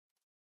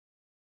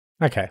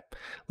Okay,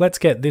 let's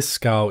get this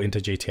skull into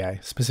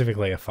GTA,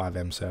 specifically a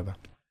FiveM server.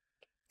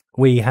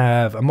 We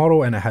have a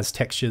model and it has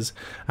textures,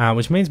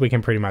 which means we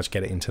can pretty much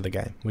get it into the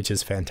game, which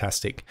is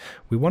fantastic.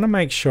 We want to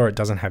make sure it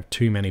doesn't have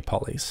too many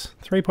polys.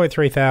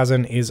 3.3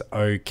 thousand is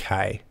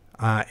okay.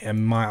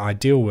 In my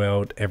ideal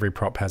world, every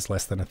prop has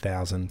less than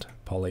 1,000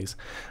 polys.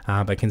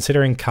 But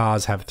considering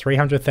cars have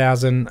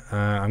 300,000,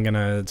 I'm going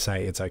to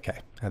say it's okay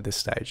at this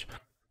stage.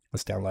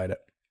 Let's download it.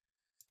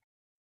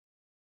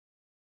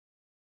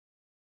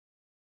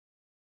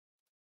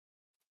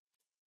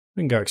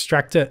 We can go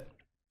extract it.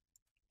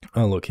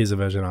 Oh look, here's a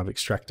version I've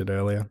extracted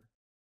earlier.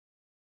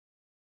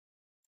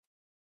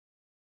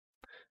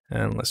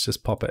 And let's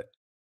just pop it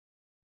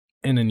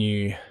in a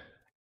new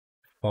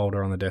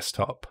folder on the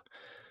desktop.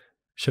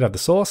 Should have the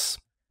source,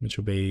 which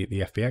will be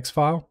the FBX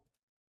file.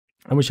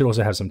 And we should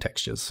also have some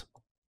textures.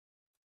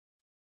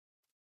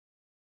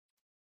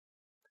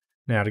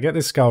 Now to get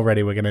this skull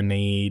ready, we're going to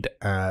need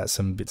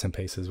some bits and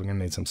pieces. We're going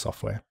to need some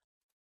software.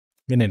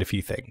 We're going to need a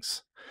few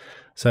things.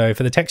 So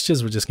for the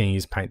textures, we're just going to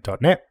use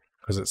paint.net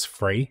because it's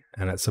free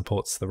and it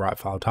supports the right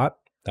file type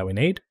that we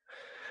need.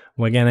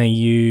 We're going to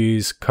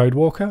use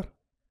codewalker,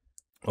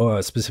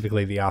 or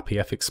specifically the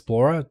RPF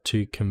Explorer,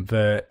 to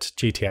convert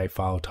GTA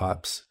file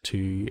types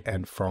to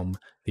and from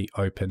the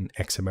open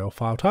XML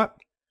file type.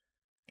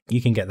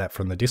 You can get that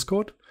from the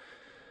Discord.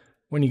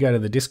 When you go to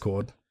the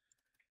Discord,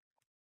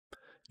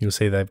 you'll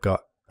see they've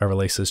got a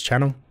releases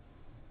channel,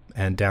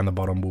 and down the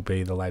bottom will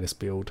be the latest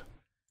build.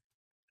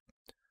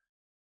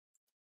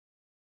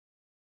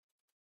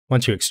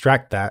 Once you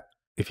extract that,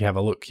 if you have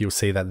a look, you'll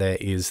see that there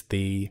is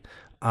the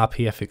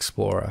RPF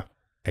Explorer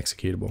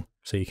executable.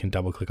 So you can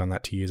double click on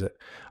that to use it.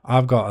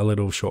 I've got a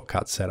little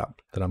shortcut set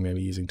up that I'm going to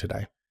be using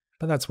today,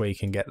 but that's where you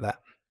can get that.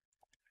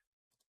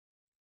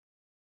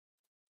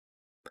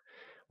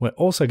 We're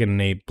also going to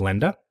need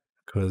Blender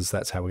because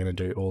that's how we're going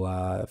to do all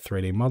our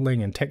 3D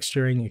modeling and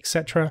texturing,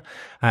 etc.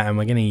 And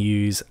we're going to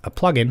use a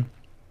plugin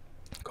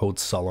called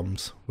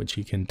sollumz, which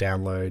you can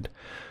download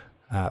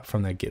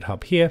from their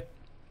GitHub here.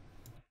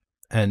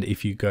 And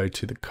if you go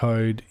to the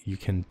code, you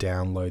can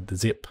download the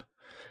zip.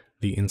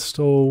 The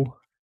install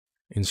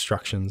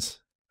instructions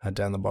are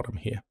down the bottom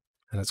here,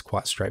 and it's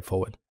quite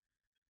straightforward.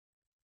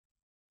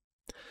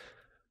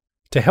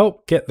 To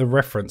help get the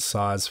reference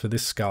size for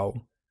this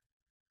skull,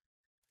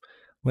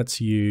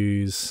 let's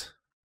use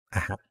a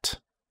hat.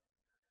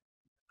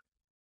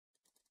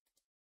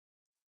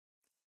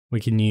 We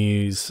can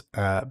use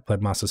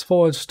Blade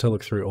Forge to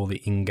look through all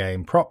the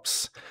in-game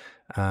props.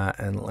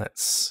 And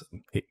let's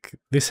pick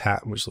this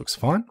hat, which looks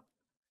fine.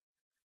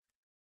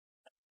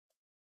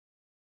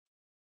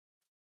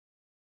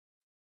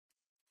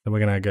 Then we're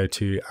going to go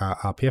to our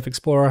RPF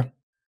Explorer.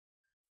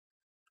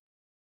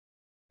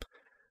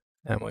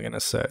 And we're going to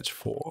search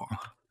for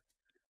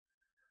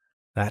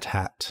that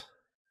hat.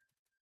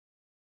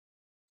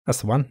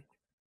 That's the one.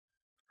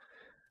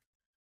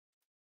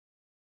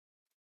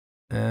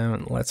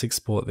 And let's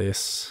export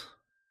this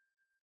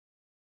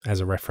as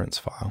a reference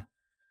file.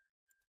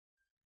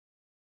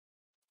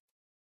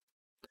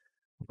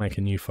 Make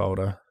a new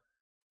folder.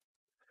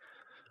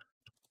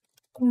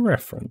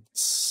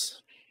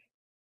 Reference.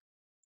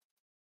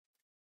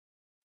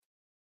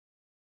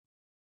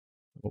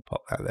 We'll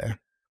pop that there.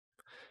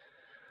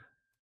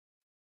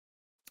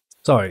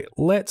 So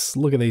let's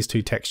look at these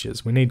two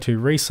textures. We need to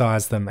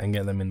resize them and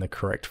get them in the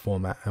correct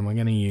format. And we're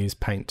going to use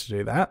Paint to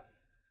do that.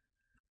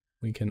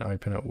 We can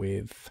open it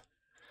with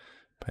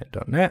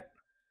paint.net.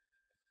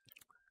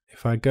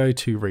 If I go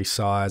to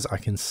resize, I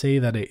can see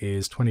that it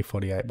is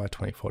 2048 by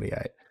 2048.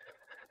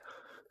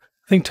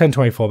 I think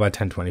 1024 by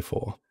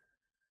 1024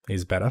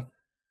 is better.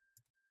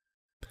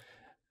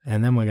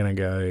 And then we're going to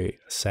go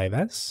Save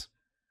As.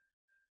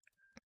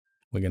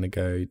 We're going to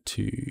go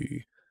to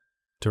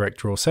Direct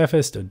Draw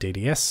Surface, or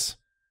DDS.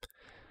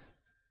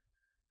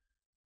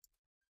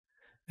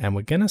 And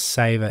we're going to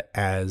save it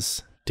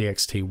as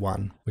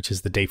DXT1, which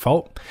is the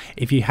default.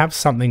 If you have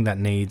something that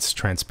needs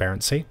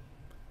transparency,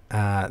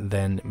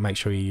 then make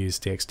sure you use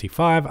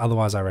DXT5.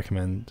 Otherwise, I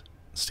recommend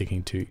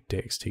sticking to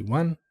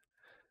DXT1.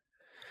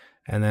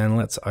 And then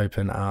let's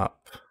open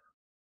up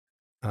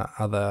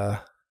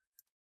other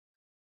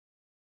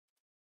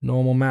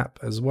normal map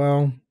as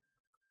well.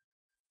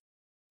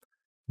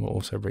 We'll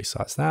also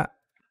resize that.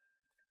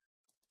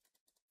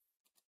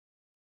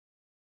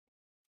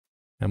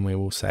 And we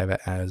will save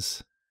it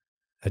as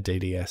a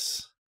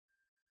DDS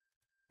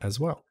as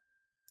well.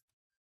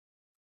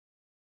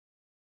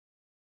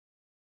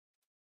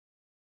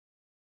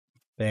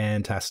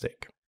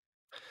 Fantastic.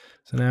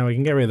 So now we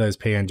can get rid of those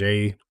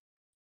PNG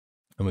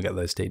and we get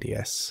those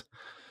DDS.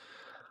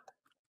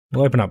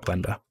 We'll open up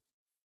Blender.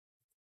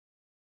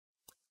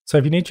 So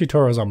if you need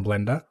tutorials on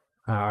Blender,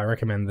 I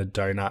recommend the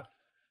donut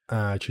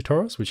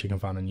tutorials, which you can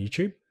find on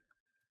YouTube.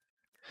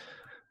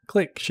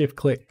 Click, shift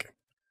click,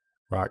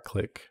 right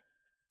click,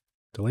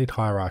 delete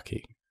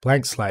hierarchy,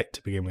 blank slate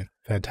to begin with.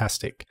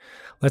 Fantastic.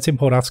 Let's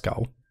import our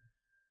skull,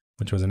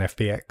 which was an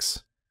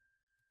FBX.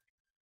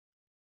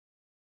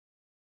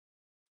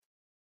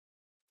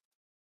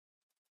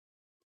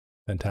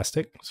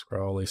 Fantastic.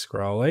 Scrolly,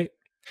 scrolly.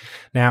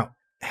 Now,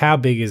 how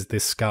big is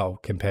this skull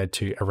compared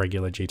to a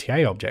regular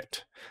GTA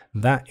object?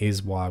 That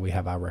is why we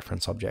have our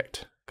reference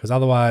object, because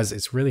otherwise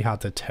it's really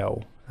hard to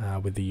tell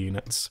with the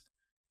units.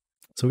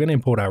 So we're going to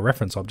import our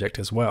reference object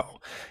as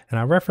well. And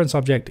our reference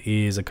object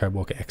is a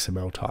codewalker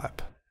XML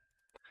type.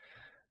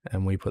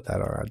 And we put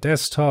that on our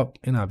desktop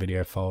in our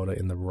video folder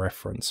in the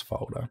reference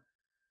folder.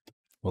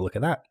 Well, look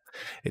at that.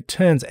 It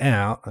turns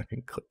out, I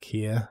can click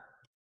here.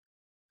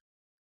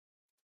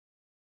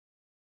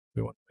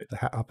 We want to put the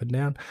hat up and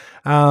down.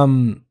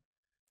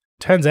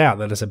 Turns out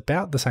that it's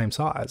about the same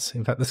size.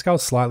 In fact, the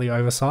skull's slightly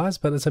oversized,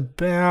 but it's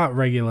about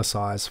regular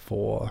size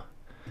for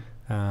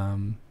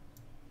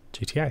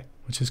GTA,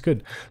 which is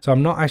good. So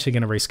I'm not actually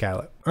going to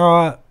rescale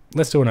it.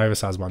 Let's do an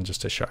oversized one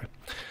just to show.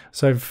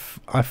 So if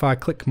I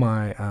click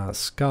my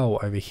skull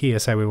over here,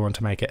 say we want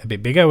to make it a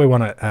bit bigger, we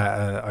want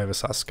an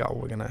oversized skull.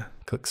 We're going to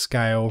click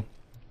scale.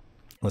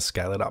 Let's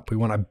scale it up. We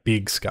want a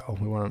big skull.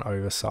 We want an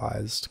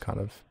oversized kind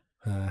of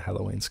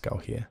Halloween skull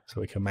here.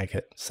 So we can make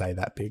it, say,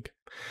 that big.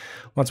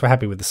 Once we're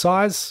happy with the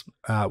size,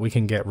 we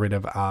can get rid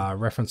of our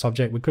reference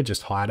object. We could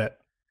just hide it,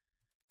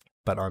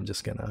 but I'm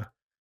just going to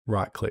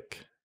right click,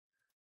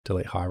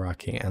 delete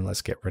hierarchy, and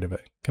let's get rid of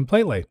it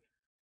completely.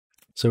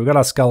 So we've got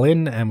our skull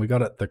in and we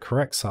got it the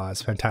correct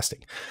size.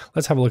 Fantastic.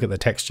 Let's have a look at the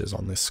textures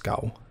on this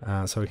skull.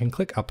 So we can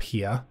click up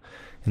here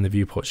in the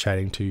viewport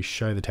shading to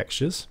show the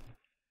textures,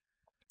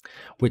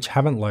 which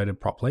haven't loaded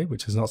properly,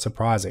 which is not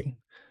surprising.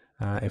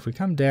 If we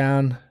come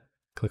down,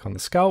 click on the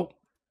skull,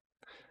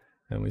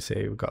 and we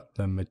see we've got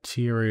the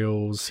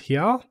materials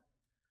here.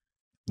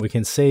 We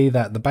can see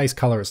that the base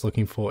color it's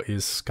looking for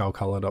is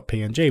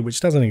skullcolor.png, which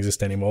doesn't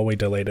exist anymore. We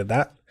deleted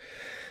that.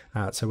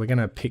 So we're going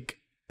to pick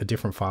a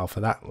different file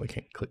for that. We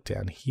can click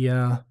down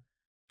here.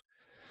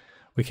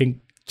 We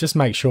can just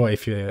make sure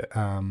if you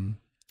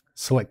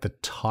select the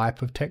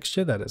type of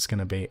texture that it's going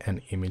to be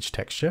an image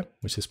texture,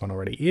 which this one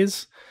already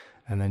is.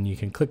 And then you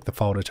can click the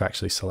folder to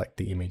actually select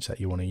the image that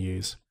you want to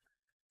use.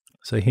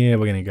 So here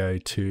we're going to go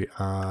to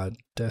our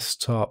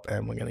desktop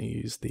and we're going to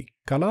use the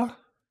color.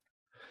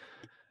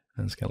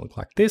 And it's going to look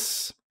like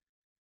this.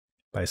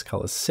 Base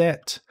color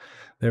set.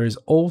 There is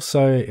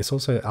also, it's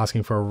also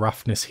asking for a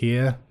roughness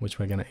here, which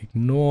we're going to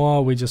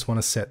ignore. We just want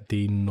to set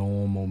the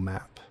normal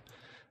map,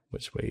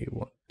 which we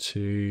want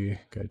to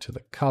go to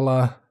the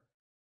color.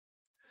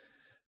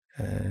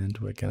 And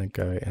we're going to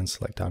go and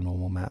select our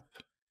normal map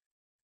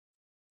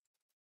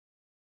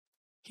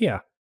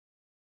here.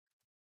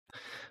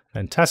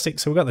 Fantastic.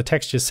 So we've got the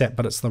texture set,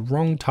 but it's the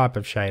wrong type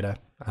of shader.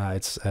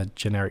 It's a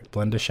generic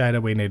Blender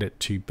shader. We need it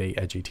to be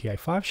a GTA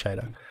 5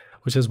 shader,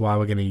 which is why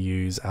we're going to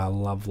use our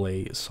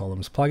lovely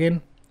sollumz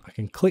plugin. I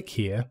can click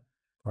here,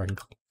 or I can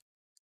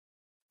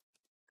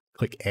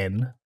click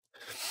N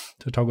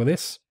to toggle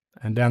this.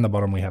 And down the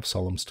bottom, we have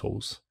sollumz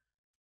tools.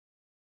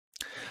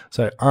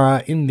 So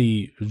in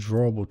the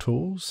drawable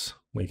tools,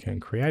 we can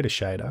create a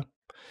shader.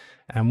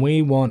 And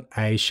we want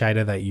a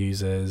shader that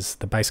uses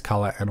the base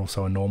color and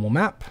also a normal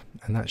map.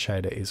 And that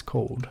shader is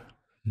called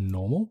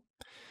normal.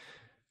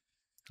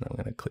 And I'm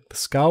going to click the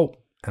skull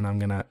and I'm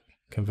going to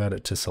convert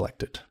it to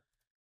selected,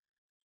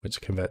 which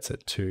converts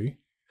it to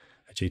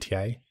a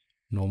GTA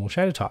normal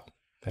shader type.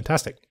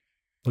 Fantastic.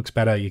 Looks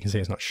better. You can see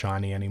it's not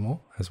shiny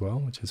anymore as well,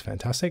 which is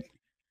fantastic.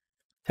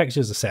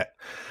 Textures are set.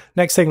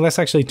 Next thing, let's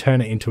actually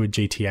turn it into a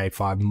GTA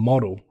 5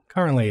 model.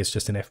 Currently it's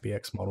just an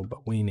FBX model,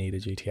 but we need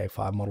a GTA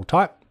 5 model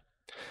type.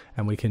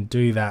 And we can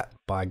do that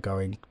by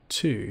going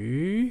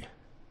to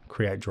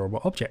create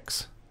drawable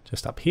objects.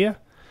 Just up here,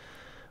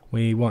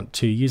 we want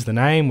to use the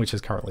name, which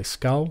is currently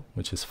skull,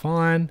 which is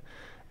fine.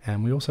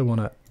 And we also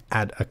want to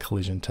add a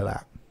collision to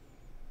that.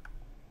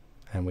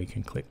 And we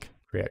can click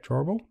create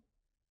drawable.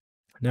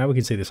 Now we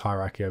can see this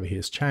hierarchy over here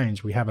has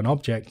changed. We have an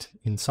object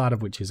inside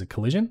of which is a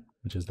collision,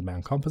 which is the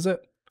bound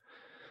composite,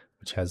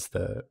 which has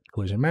the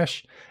collision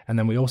mesh. And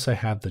then we also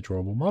have the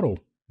drawable model,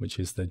 which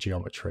is the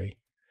geometry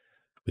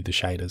with the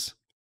shaders.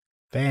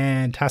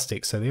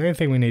 Fantastic. So the only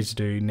thing we need to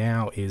do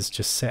now is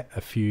just set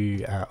a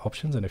few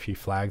options and a few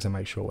flags and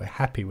make sure we're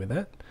happy with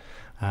it,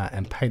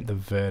 and paint the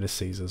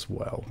vertices as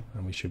well,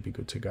 and we should be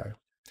good to go.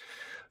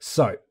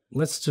 So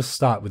let's just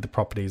start with the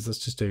properties.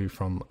 Let's just do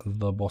from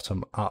the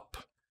bottom up.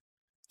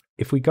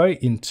 If we go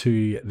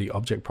into the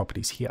object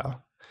properties here,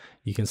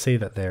 you can see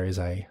that there is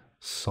a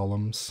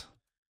sollumz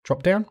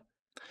drop down.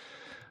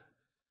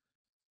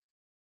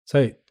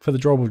 So for the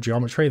drawable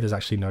geometry, there's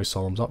actually no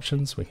sollumz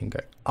options. We can go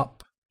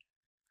up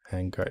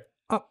and go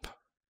up,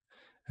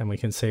 and we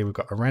can see we've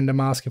got a render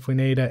mask if we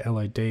need it.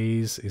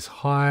 LODs is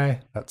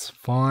high, that's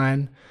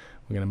fine.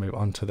 We're going to move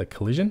on to the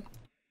collision.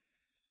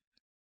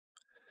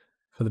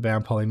 For the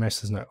bound poly mesh,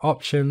 there's no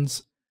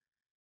options.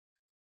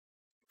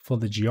 For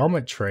the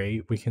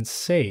geometry, we can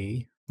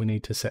see we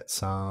need to set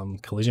some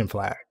collision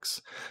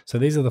flags. So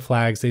these are the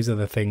flags, these are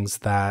the things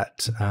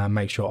that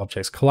make sure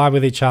objects collide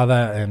with each other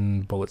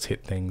and bullets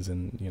hit things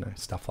and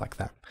stuff like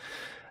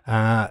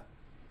that.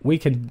 We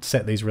can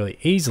set these really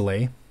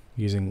easily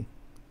using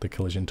the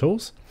collision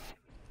tools.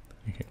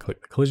 You can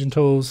click the collision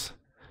tools.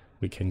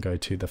 We can go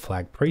to the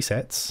flag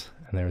presets,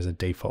 and there is a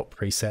default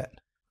preset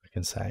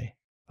can say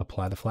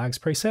apply the flags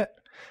preset,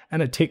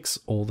 and it ticks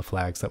all the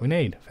flags that we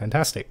need.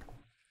 Fantastic.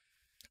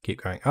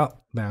 Keep going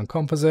up, bound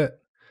composite.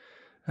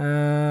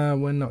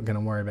 We're not going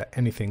to worry about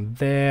anything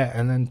there.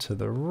 And then to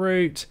the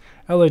root,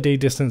 LOD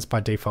distance by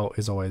default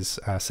is always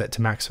set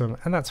to maximum,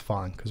 and that's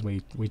fine because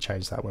we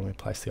change that when we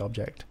place the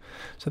object.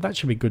 So that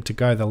should be good to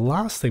go. The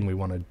last thing we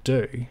want to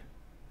do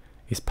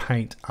is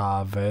paint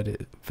our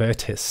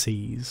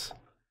vertices.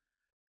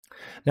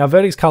 Now,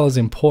 vertex color is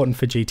important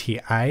for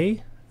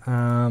GTA.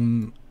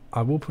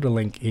 I will put a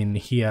link in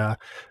here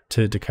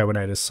to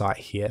Decoinator's site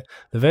here.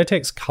 The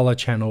vertex color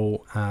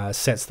channel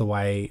sets the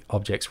way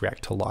objects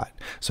react to light.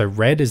 So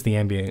red is the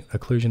ambient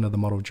occlusion of the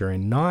model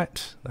during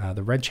night,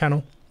 the red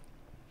channel.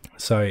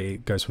 So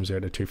it goes from 0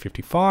 to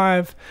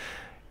 255.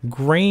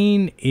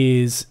 Green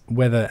is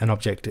whether an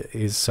object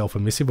is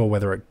self-emissive or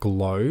whether it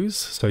glows.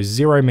 So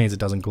 0 means it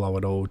doesn't glow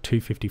at all.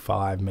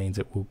 255 means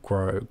it will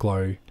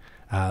glow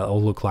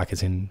or look like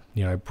it's in,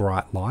 you know,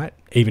 bright light,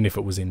 even if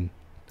it was in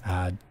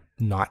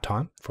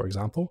nighttime, for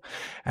example.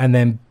 And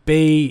then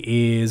B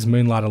is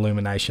moonlight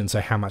illumination, so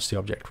how much the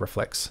object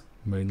reflects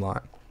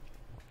moonlight.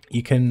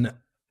 You can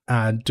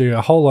do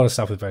a whole lot of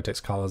stuff with vertex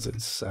colors.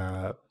 It's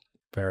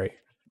very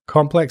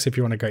complex if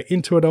you want to go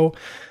into it all,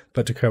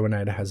 but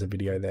Decoinator has a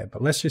video there.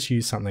 But let's just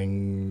use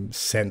something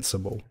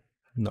sensible,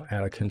 not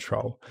out of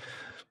control.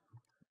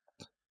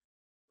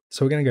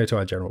 So we're going to go to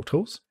our general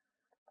tools,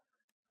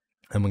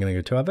 and we're going to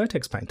go to our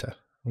vertex painter.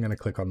 I'm going to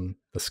click on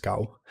the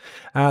skull.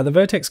 The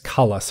vertex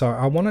color, so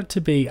I want it to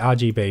be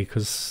RGB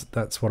because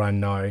that's what I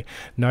know.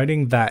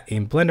 Noting that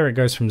in Blender it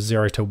goes from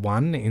 0 to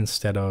 1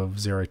 instead of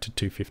 0 to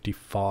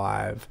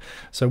 255.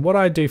 So what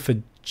I do for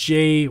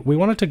G, we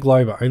want it to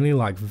glow but only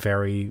like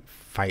very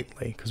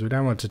faintly because we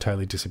don't want it to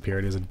totally disappear.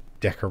 It is a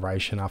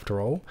decoration after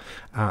all.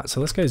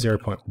 So let's go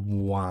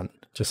 0.1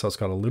 just so it's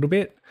got a little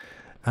bit.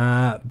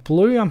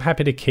 Blue I'm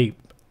happy to keep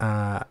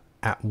at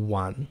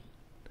 1.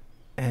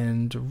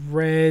 And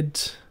red,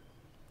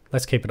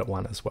 let's keep it at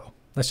 1 as well.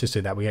 Let's just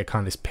do that. We get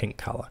kind of this pink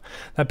color.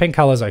 That pink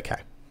color is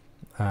okay.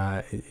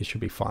 It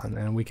should be fine.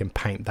 And we can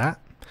paint that.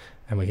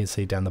 And we can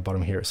see down the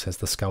bottom here, it says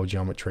the skull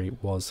geometry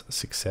was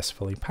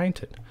successfully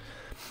painted,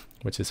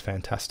 which is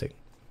fantastic.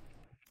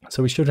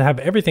 So we should have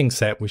everything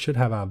set. We should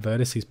have our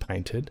vertices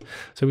painted.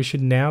 So we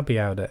should now be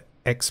able to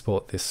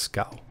export this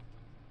skull.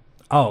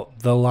 Oh,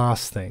 the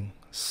last thing,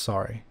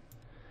 sorry.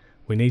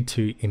 We need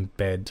to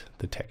embed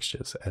the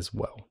textures as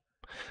well.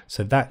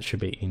 So that should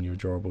be in your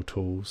drawable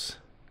tools.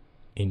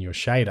 In your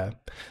shader,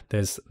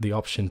 there's the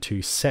option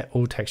to set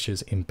all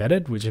textures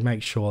embedded, which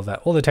makes sure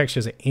that all the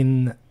textures are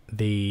in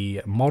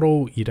the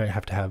model. You don't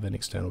have to have an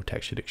external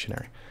texture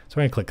dictionary. So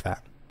I'm going to click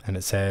that, and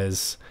it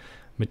says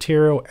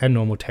material and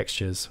normal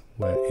textures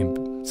were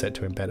set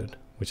to embedded,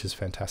 which is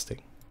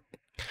fantastic.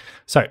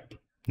 So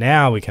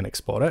now we can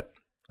export it.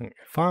 I'm going to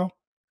go File.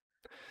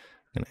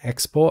 I'm going to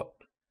export.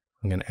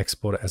 I'm going to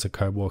export it as a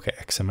codewalker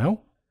XML.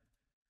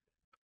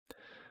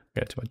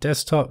 Go to my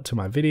desktop, to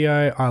my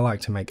video. I like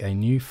to make a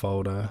new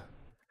folder.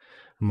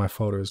 My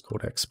folder is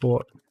called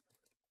export.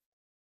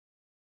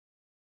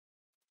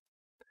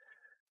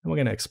 And we're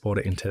going to export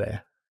it into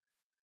there.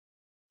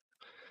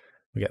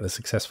 We get the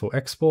successful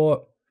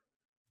export.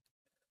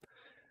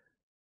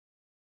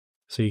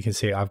 So you can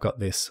see I've got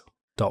this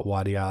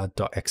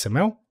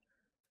 .ydr.xml.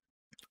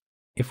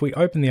 If we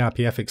open the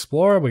RPF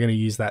Explorer, we're going to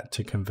use that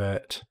to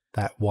convert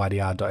that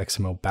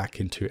ydr.xml back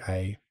into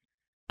a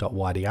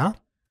 .ydr.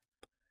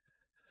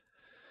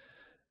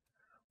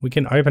 We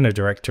can open a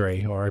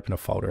directory or open a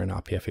folder in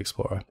RPF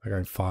Explorer by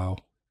going File,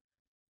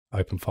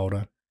 Open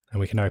Folder, and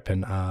we can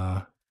open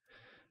our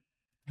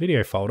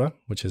video folder,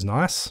 which is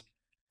nice.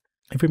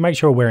 If we make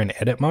sure we're in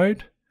edit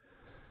mode,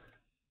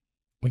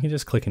 we can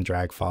just click and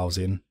drag files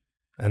in,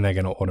 and they're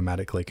going to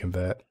automatically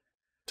convert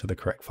to the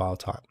correct file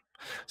type.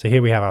 So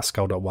here we have our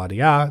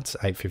skull.ydr, it's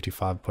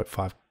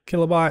 855.5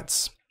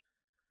 kilobytes.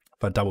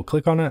 If I double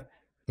click on it,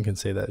 you can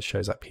see that it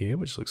shows up here,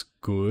 which looks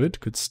good.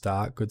 Good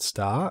start, good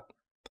start.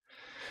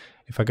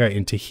 If I go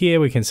into here,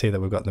 we can see that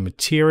we've got the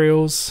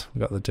materials, we've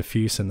got the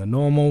diffuse and the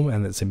normal,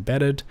 and it's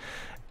embedded.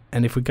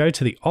 And if we go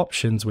to the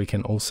options, we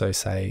can also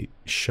say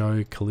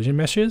show collision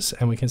meshes,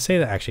 and we can see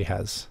that it actually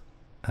has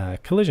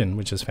collision,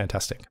 which is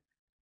fantastic.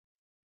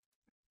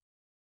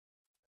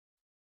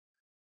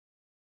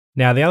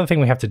 Now, the other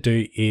thing we have to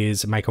do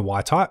is make a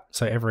ytype.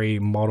 So every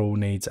model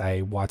needs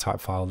a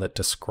ytype file that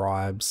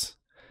describes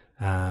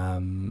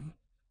the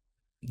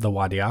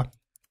YDR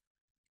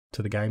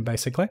to the game,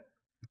 basically.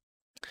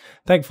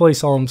 Thankfully,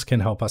 sollumz can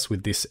help us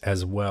with this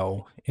as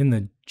well. In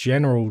the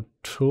general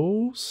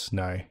tools,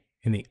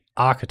 in the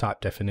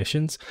archetype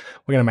definitions,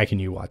 we're going to make a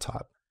new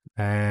ytype.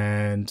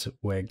 And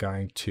we're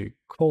going to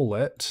call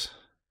it,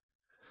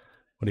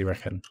 what do you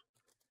reckon?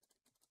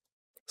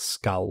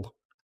 Skull.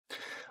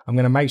 I'm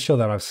going to make sure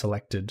that I've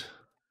selected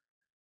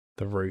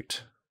the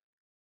root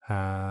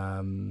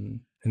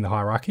in the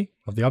hierarchy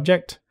of the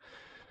object.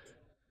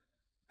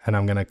 And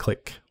I'm going to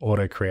click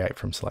Auto Create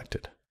from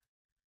Selected.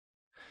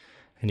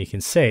 And you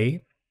can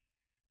see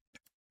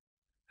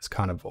it's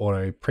kind of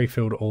auto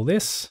pre-filled all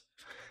this.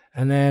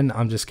 And then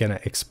I'm just going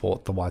to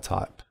export the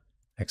ytype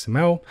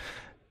 .xml,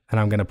 and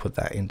I'm going to put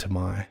that into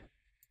my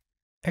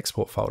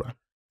export folder.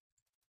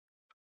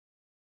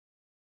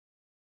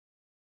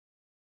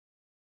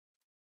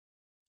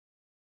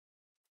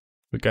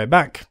 We go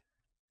back.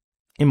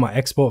 In my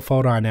export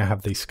folder, I now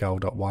have the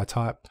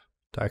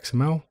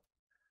skull.ytype.xml.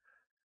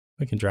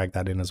 We can drag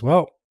that in as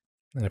well.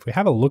 And if we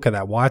have a look at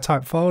that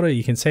ytype folder,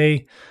 you can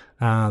see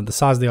the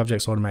size of the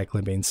object's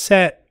automatically been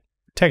set.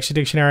 Texture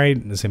dictionary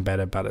is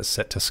embedded, but it's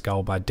set to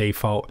skull by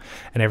default,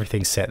 and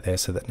everything's set there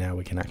so that now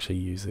we can actually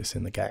use this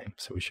in the game.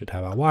 So we should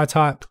have our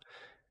ytype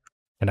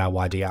and our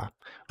ydr.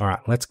 All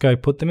right, let's go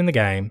put them in the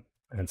game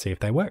and see if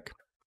they work.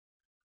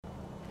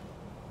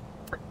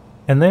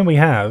 And then we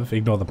have,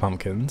 ignore the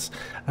pumpkins,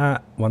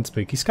 one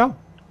spooky skull.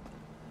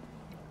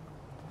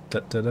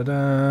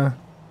 And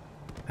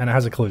it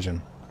has a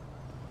collision,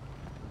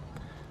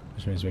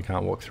 which means we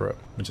can't walk through it,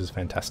 which is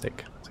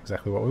fantastic. That's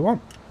exactly what we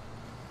want.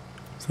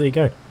 So there you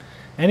go.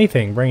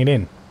 Anything, bring it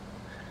in.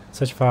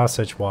 Search far,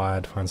 search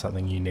wide, find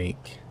something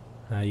unique.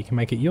 You can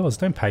make it yours.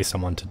 Don't pay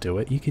someone to do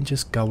it. You can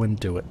just go and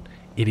do it.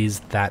 It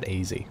is that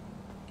easy.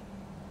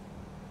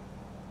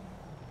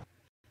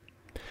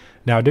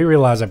 Now, I do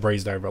realize I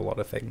breezed over a lot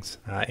of things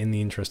in the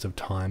interest of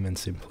time and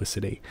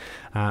simplicity.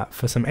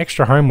 For some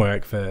extra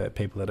homework for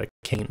people that are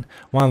keen,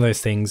 one of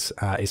those things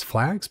is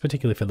flags,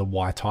 particularly for the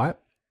ytype.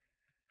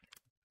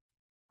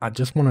 I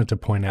just wanted to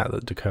point out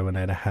that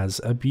Decoinator has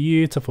a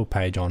beautiful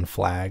page on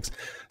flags,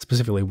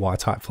 specifically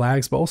ytype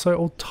flags, but also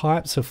all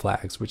types of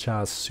flags, which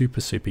are super,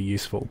 super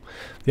useful.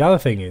 The other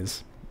thing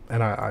is,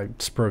 and I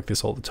spruik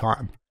this all the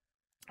time,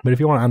 but if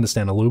you want to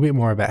understand a little bit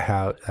more about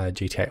how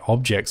GTA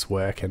objects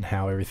work and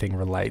how everything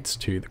relates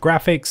to the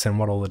graphics and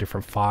what all the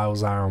different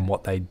files are and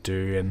what they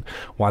do and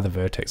why the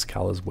vertex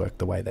colors work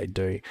the way they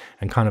do,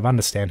 and kind of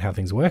understand how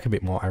things work a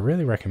bit more, I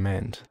really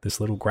recommend this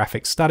little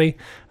graphics study.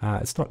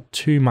 It's not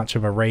too much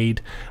of a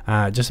read,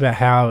 just about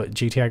how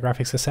GTA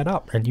graphics are set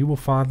up, and you will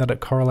find that it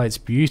correlates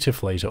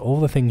beautifully to all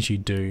the things you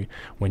do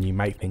when you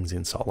make things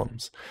in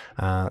sollumz.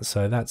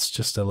 So that's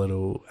just a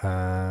little,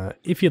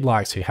 if you'd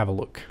like to have a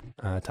look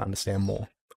to understand more.